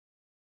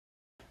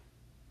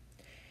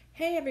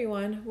Hey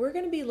everyone, we're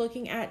going to be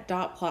looking at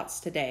dot plots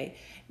today.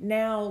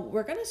 Now,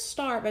 we're going to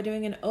start by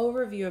doing an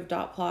overview of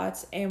dot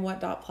plots and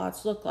what dot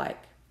plots look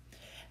like.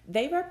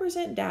 They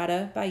represent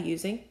data by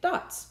using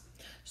dots.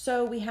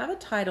 So we have a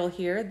title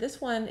here.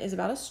 This one is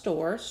about a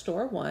store,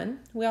 store one.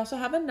 We also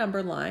have a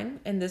number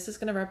line, and this is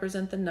going to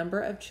represent the number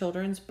of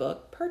children's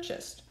book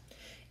purchased.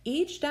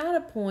 Each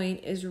data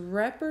point is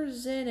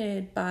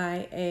represented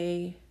by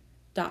a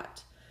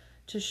dot.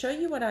 To show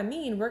you what I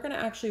mean, we're going to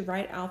actually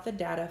write out the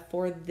data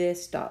for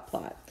this dot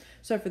plot.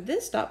 So for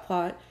this dot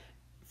plot,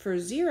 for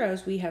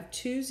zeros, we have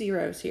two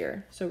zeros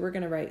here. So we're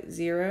going to write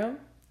 0,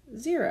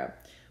 0.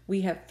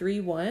 We have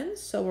 3 ones,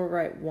 so we'll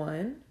write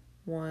 1,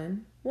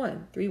 1,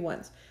 1, 3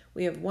 ones.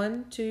 We have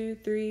 1, 2,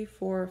 3,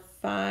 4,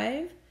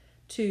 5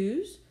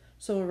 twos,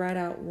 so we'll write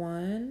out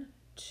 1,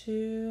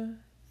 2,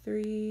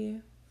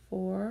 3,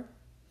 4,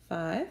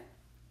 5.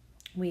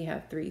 We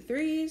have 3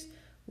 threes,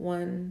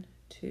 1,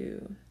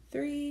 2,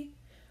 3,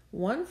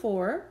 1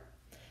 4,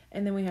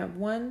 and then we have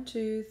 1,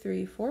 2,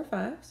 3, 4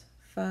 fives,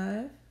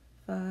 5,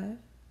 5,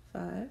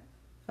 5,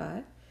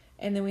 5,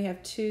 and then we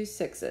have 2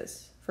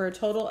 sixes for a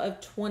total of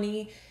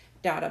 20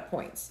 data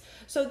points.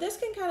 So this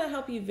can kind of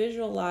help you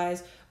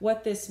visualize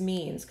what this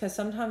means, because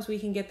sometimes we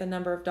can get the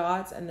number of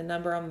dots and the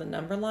number on the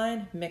number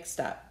line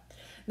mixed up.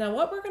 Now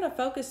what we're going to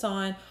focus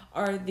on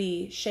are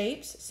the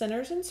shapes,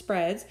 centers, and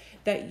spreads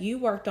that you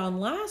worked on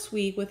last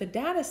week with a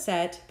data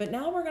set, but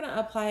now we're going to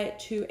apply it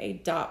to a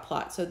dot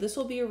plot. So this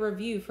will be a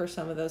review for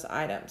some of those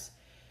items.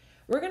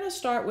 We're going to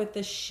start with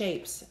the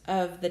shapes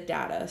of the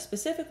data,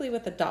 specifically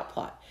with the dot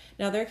plot.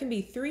 Now there can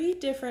be 3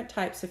 different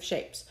types of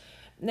shapes.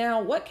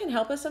 Now what can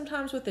help us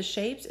sometimes with the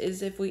shapes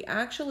is if we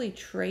actually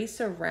trace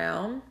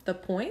around the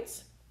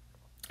points.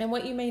 And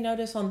what you may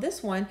notice on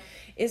this one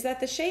is that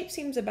the shape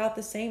seems about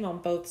the same on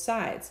both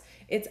sides.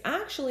 It's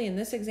actually, in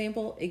this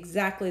example,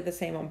 exactly the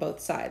same on both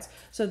sides.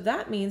 So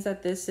that means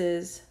that this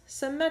is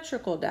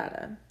symmetrical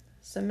data.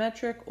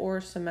 Symmetric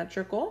or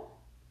symmetrical.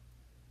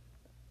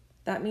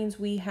 That means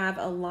we have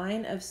a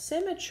line of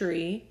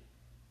symmetry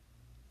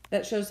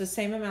that shows the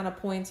same amount of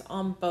points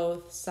on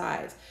both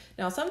sides.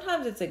 Now,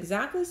 sometimes it's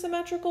exactly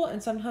symmetrical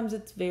and sometimes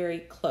it's very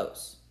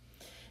close.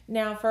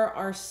 Now, for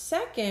our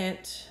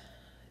second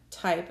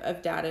type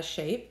of data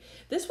shape,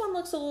 this one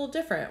looks a little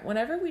different.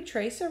 Whenever we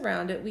trace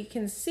around it, we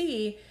can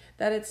see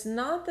that it's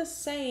not the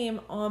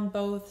same on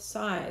both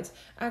sides.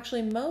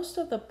 Actually, most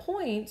of the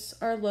points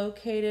are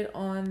located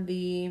on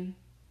the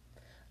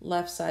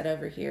left side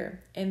over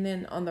here. And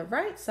then on the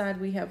right side,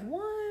 we have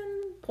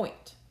 1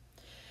 point.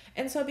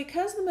 And so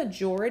because the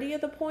majority of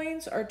the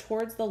points are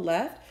towards the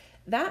left,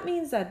 that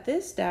means that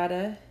this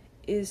data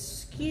is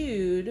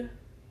skewed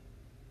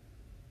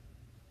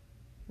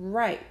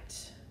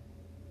right.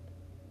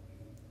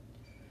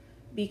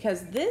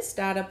 Because this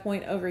data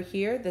point over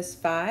here, this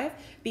 5,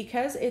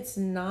 because it's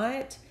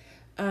not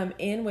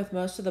in with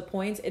most of the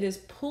points, it is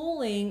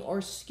pulling or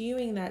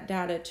skewing that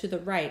data to the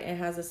right and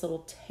has this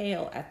little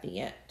tail at the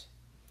end.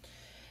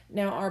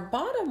 Now our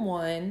bottom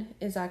one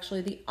is actually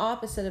the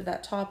opposite of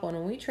that top one.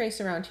 When we trace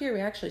around here, we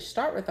actually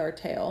start with our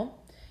tail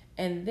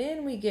and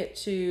then we get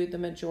to the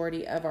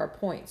majority of our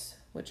points,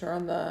 which are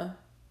on the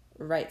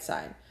right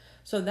side.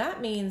 So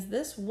that means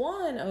this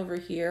one over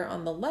here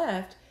on the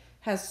left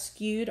has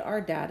skewed our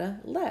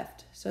data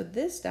left. So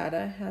this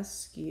data has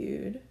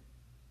skewed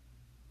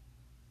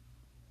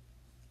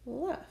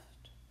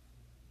left.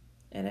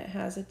 And it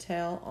has a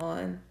tail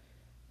on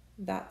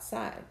that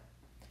side.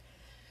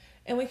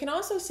 And we can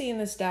also see in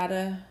this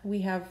data,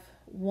 we have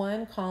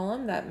one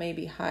column that may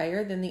be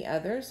higher than the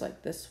others,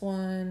 like this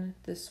one,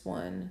 this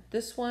one,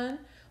 this one.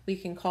 We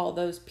can call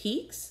those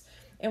peaks.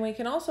 And we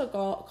can also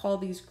call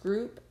these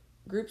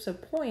groups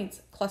of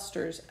points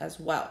clusters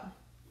as well.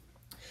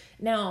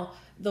 Now,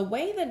 the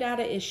way the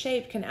data is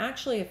shaped can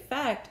actually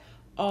affect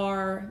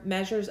our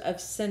measures of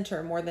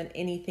center more than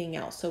anything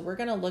else. So we're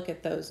going to look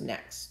at those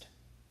next.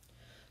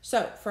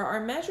 So for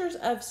our measures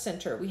of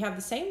center, we have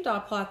the same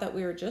dot plot that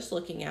we were just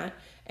looking at,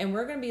 and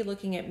we're going to be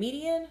looking at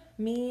median,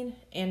 mean,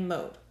 and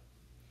mode.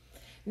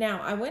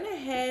 Now, I went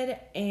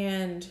ahead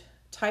and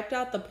typed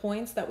out the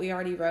points that we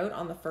already wrote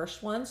on the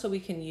first one so we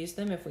can use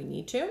them if we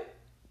need to.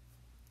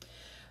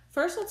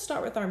 First, let's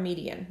start with our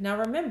median. Now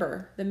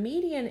remember, the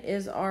median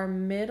is our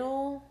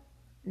middle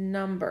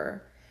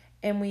number,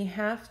 and we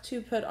have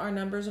to put our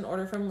numbers in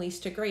order from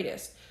least to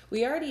greatest.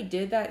 We already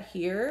did that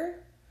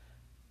here,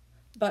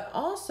 but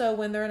also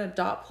when they're in a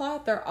dot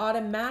plot, they're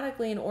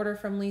automatically in order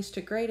from least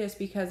to greatest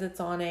because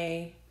it's on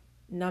a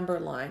number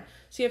line.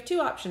 So you have 2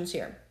 options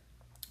here.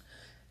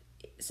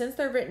 Since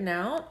they're written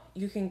out,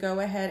 you can go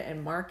ahead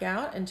and mark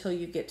out until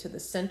you get to the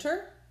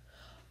center.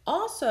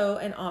 Also,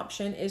 an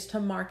option is to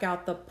mark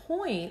out the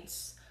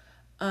points,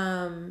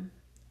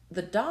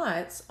 the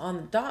dots on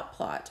the dot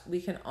plot.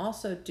 We can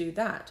also do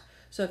that.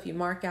 So if you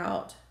mark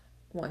out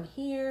one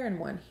here and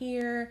one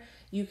here,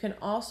 you can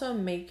also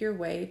make your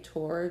way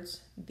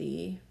towards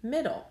the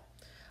middle.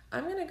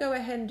 I'm going to go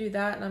ahead and do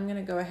that, and I'm going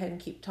to go ahead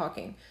and keep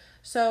talking.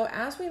 So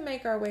as we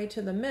make our way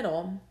to the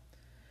middle,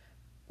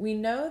 we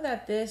know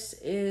that this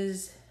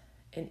is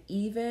an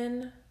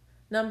even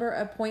number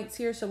of points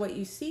here. So what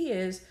you see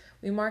is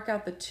we mark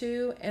out the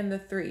 2 and the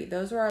 3.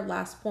 Those are our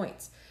last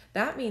points.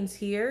 That means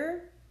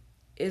here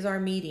is our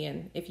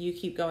median if you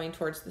keep going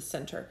towards the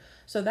center.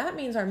 So that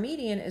means our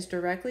median is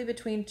directly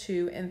between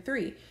 2 and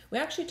 3. We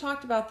actually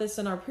talked about this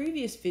in our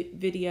previous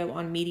video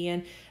on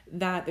median,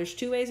 that there's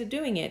 2 ways of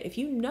doing it. If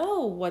you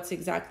know what's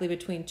exactly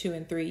between 2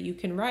 and 3, you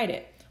can write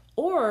it,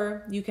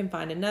 or you can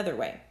find another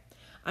way.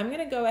 I'm going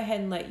to go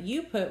ahead and let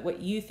you put what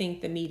you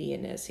think the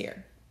median is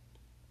here.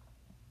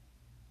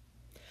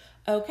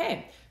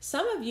 Okay,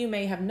 some of you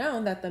may have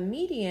known that the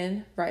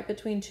median right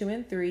between 2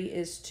 and 3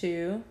 is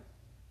 2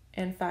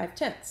 and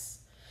 5/10.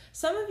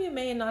 Some of you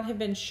may not have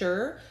been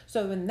sure,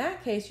 so in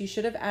that case, you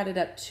should have added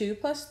up 2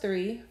 plus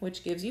 3,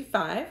 which gives you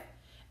 5,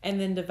 and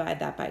then divide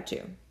that by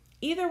 2.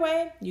 Either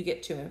way, you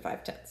get 2 and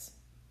 5/10.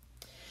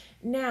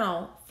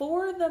 Now,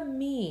 for the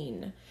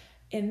mean,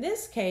 in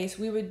this case,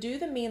 we would do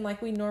the mean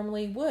like we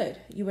normally would.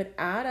 You would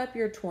add up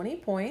your 20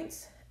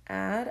 points,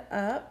 add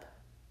up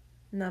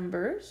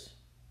numbers,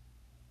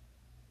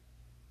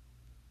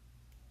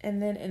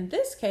 and then in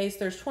this case,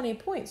 there's 20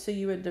 points, so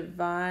you would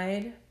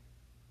divide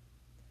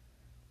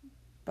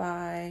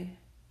by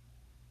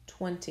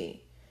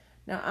 20.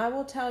 Now I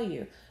will tell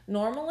you,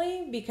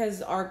 normally,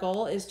 because our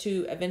goal is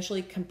to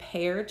eventually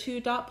compare 2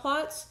 dot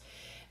plots,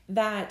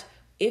 that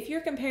if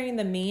you're comparing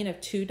the mean of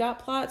 2 dot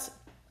plots,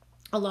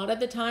 a lot of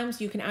the times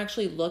you can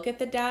actually look at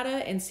the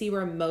data and see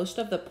where most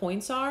of the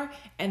points are,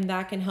 and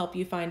that can help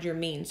you find your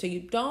mean. So you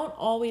don't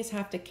always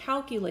have to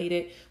calculate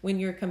it when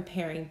you're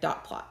comparing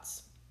dot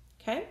plots,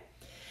 okay?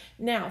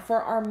 Now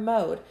for our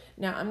mode,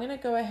 now I'm gonna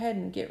go ahead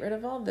and get rid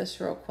of all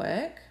this real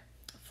quick.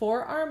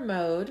 For our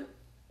mode,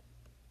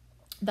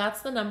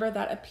 that's the number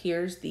that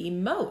appears the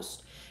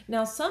most.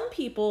 Now, some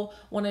people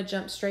want to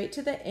jump straight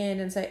to the end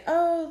and say,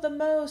 oh, the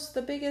most,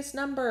 the biggest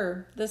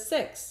number, the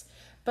 6.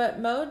 But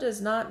mode does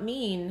not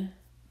mean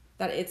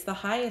that it's the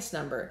highest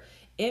number.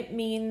 It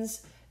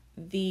means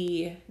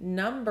the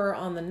number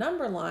on the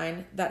number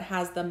line that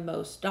has the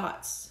most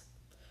dots.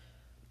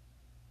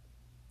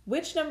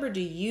 Which number do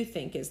you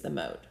think is the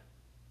mode?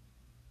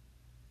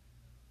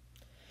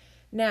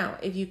 Now,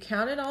 if you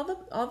counted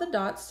all the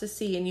dots to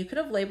see, and you could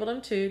have labeled them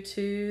 2,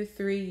 2,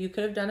 3, you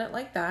could have done it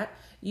like that,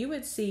 you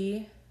would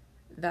see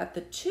that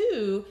the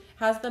 2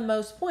 has the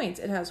most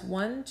points. It has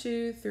 1,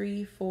 2,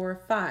 3,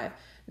 4, 5.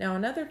 Now,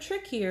 another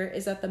trick here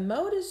is that the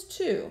mode is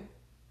 2.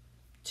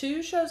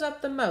 2 shows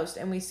up the most,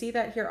 and we see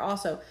that here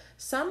also.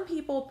 Some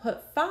people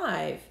put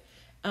 5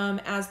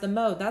 as the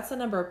mode. That's the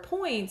number of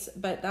points,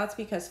 but that's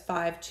because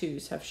 5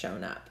 2s have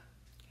shown up.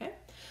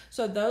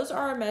 So those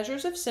are our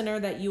measures of center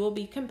that you will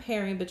be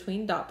comparing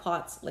between dot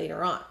plots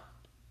later on.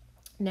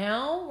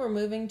 Now we're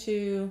moving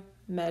to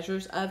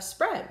measures of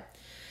spread.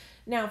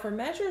 Now for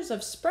measures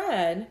of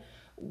spread,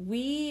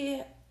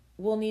 we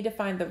will need to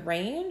find the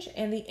range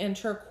and the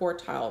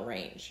interquartile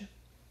range.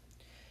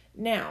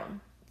 Now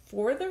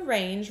for the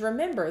range,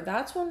 remember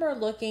that's when we're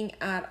looking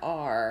at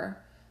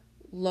our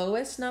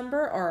lowest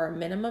number or our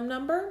minimum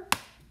number,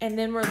 and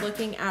then we're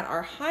looking at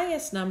our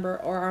highest number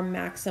or our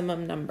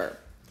maximum number.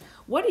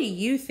 What do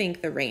you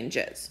think the range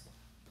is?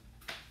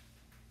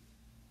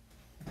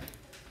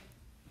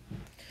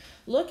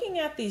 Looking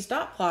at these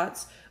dot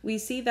plots, we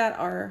see that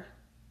our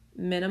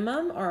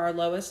minimum or our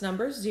lowest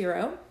number is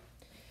 0,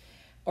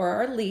 or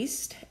our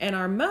least, and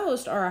our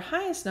most or our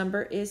highest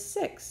number is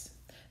 6.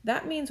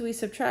 That means we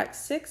subtract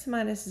 6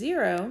 minus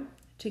 0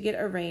 to get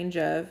a range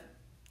of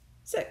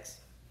 6.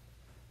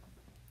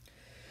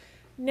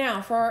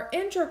 Now for our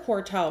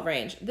interquartile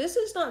range, this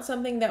is not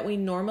something that we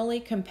normally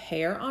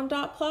compare on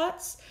dot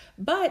plots,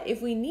 but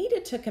if we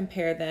needed to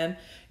compare them,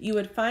 you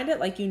would find it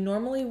like you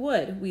normally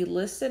would. We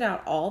listed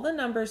out all the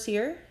numbers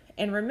here,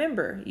 and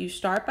remember, you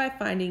start by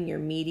finding your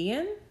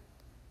median,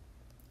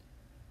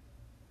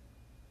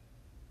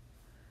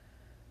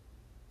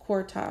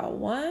 quartile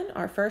 1,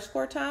 our first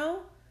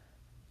quartile,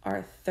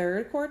 our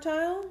third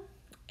quartile,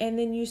 and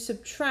then you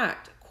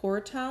subtract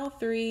quartile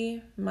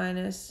 3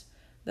 minus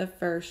the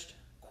first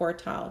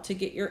quartile to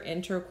get your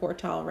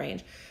interquartile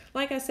range.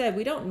 Like I said,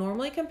 we don't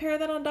normally compare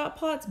that on dot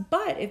plots,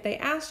 but if they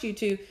asked you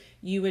to,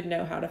 you would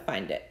know how to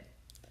find it.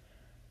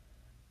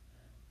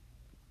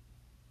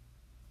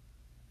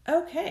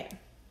 Okay,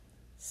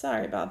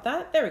 sorry about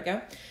that. There we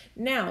go.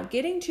 Now,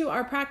 getting to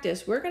our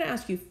practice, we're going to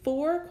ask you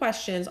 4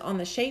 questions on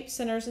the shape,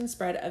 centers, and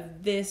spread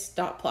of this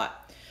dot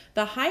plot.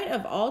 The height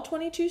of all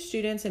 22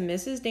 students in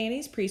Mrs.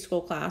 Danny's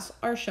preschool class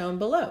are shown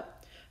below.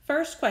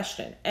 First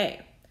question, A.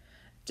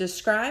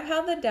 Describe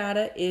how the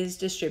data is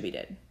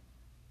distributed.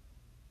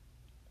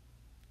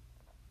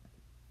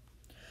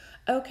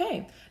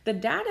 Okay, the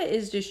data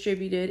is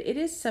distributed. It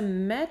is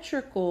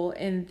symmetrical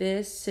in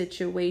this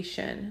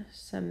situation.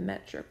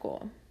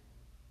 Symmetrical.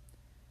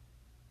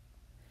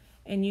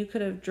 And you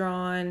could have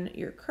drawn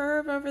your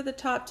curve over the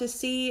top to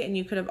see, and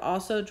you could have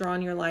also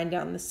drawn your line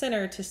down the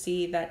center to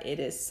see that it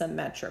is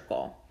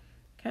symmetrical.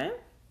 Okay?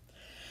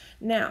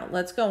 Now,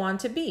 let's go on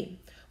to B.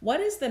 What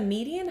is the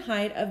median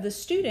height of the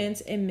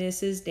students in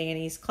Mrs.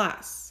 Danny's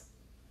class?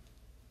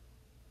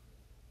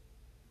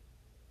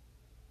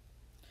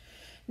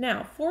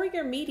 Now, for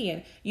your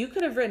median, you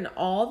could have written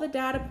all the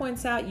data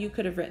points out. You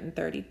could have written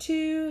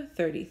 32,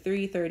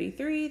 33,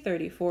 33,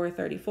 34,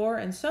 34,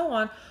 and so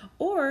on,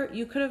 or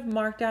you could have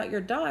marked out your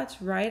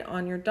dots right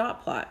on your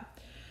dot plot.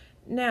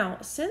 Now,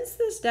 since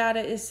this data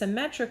is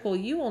symmetrical,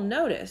 you will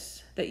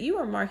notice that you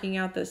are marking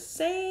out the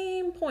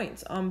same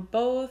points on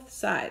both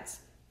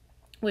sides,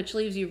 which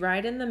leaves you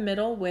right in the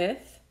middle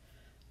with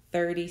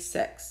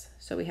 36.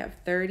 So we have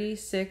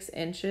 36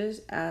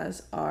 inches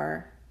as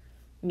our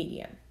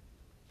median.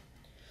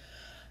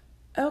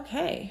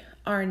 Okay,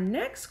 our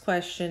next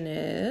question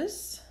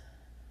is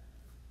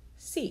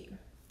C.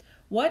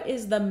 What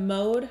is the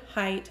mode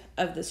height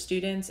of the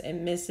students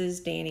in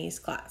Mrs. Danny's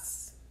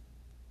class?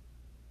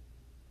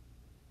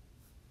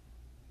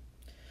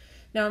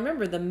 Now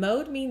remember, the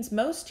mode means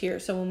most here.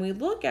 So when we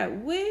look at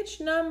which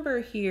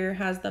number here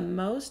has the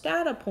most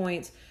data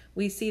points,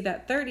 we see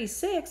that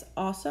 36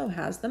 also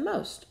has the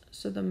most.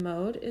 So the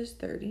mode is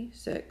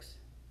 36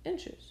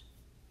 inches.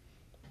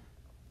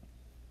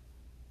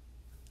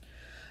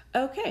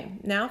 Okay,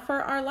 now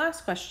for our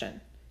last question,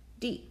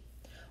 D.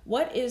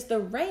 What is the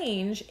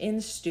range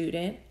in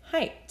student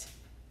height?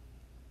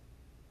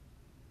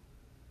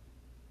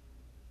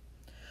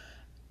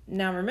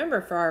 Now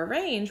remember, for our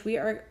range, we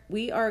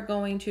are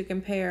going to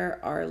compare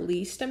our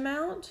least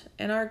amount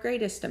and our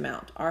greatest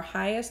amount, our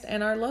highest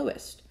and our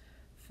lowest.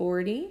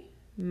 40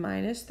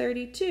 minus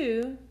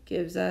 32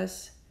 gives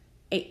us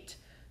 8.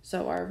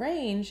 So our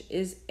range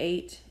is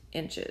 8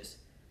 inches.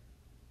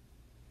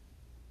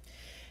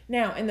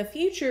 Now, in the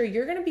future,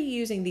 you're going to be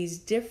using these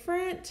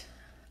different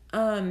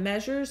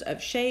measures of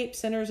shape,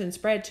 centers, and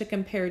spread to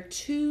compare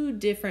two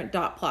different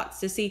dot plots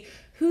to see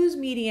whose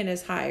median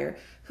is higher,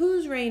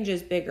 whose range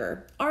is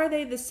bigger, are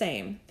they the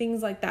same,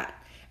 things like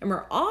that. And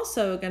we're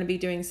also going to be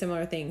doing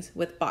similar things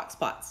with box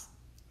plots.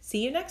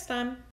 See you next time.